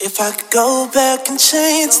If I could go back and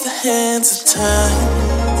change the hands of time,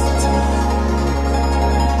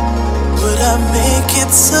 would I make it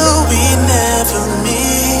so we never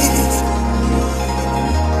meet?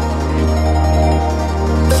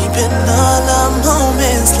 Keeping all our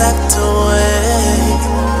moments locked away,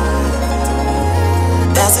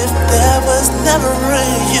 as if there was never a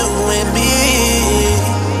you and me.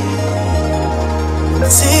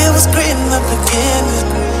 See, it was green in the beginning,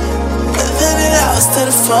 but then it all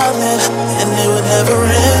started falling, and it would never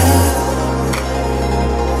end.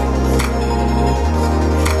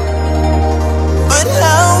 But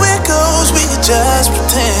how it goes, we could just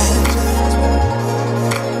pretend.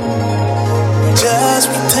 Just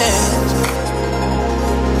pretend.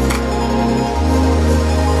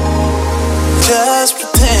 Just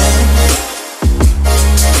pretend.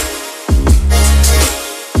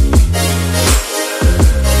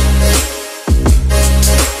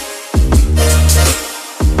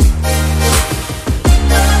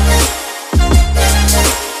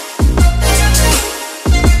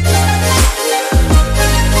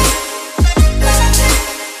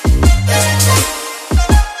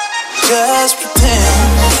 Just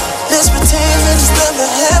pretend. Let's pretend that it's never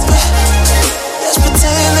happened. Let's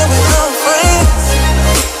pretend that we're all friends.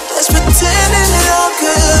 Let's pretend that it's all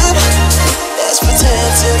good. Let's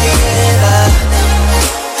pretend till the end.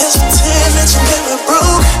 Let's pretend that you never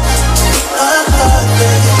broke my heart,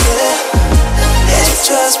 baby.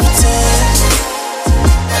 Let's just pretend.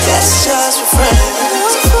 Let's just be friends.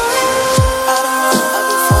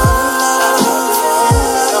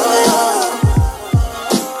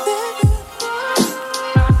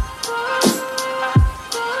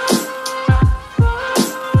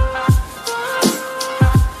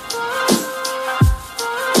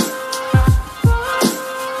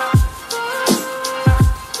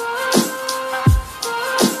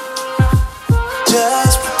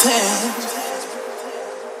 Just pretend.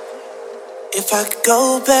 If I could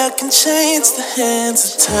go back and change the hands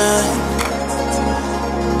of time,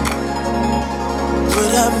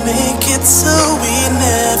 would I make it so we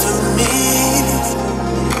never meet?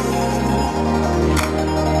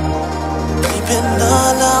 Keeping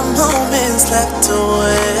all our moments locked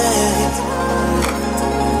away,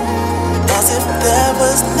 as if there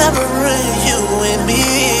was never a you and me.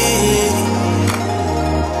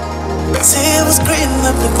 See, it was green in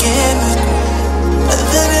the beginning, but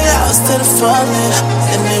then it all started falling,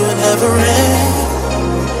 and it would never end.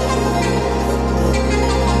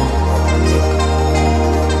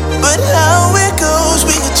 But how it goes,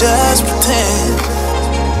 we could just pretend.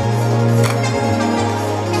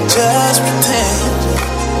 Just pretend.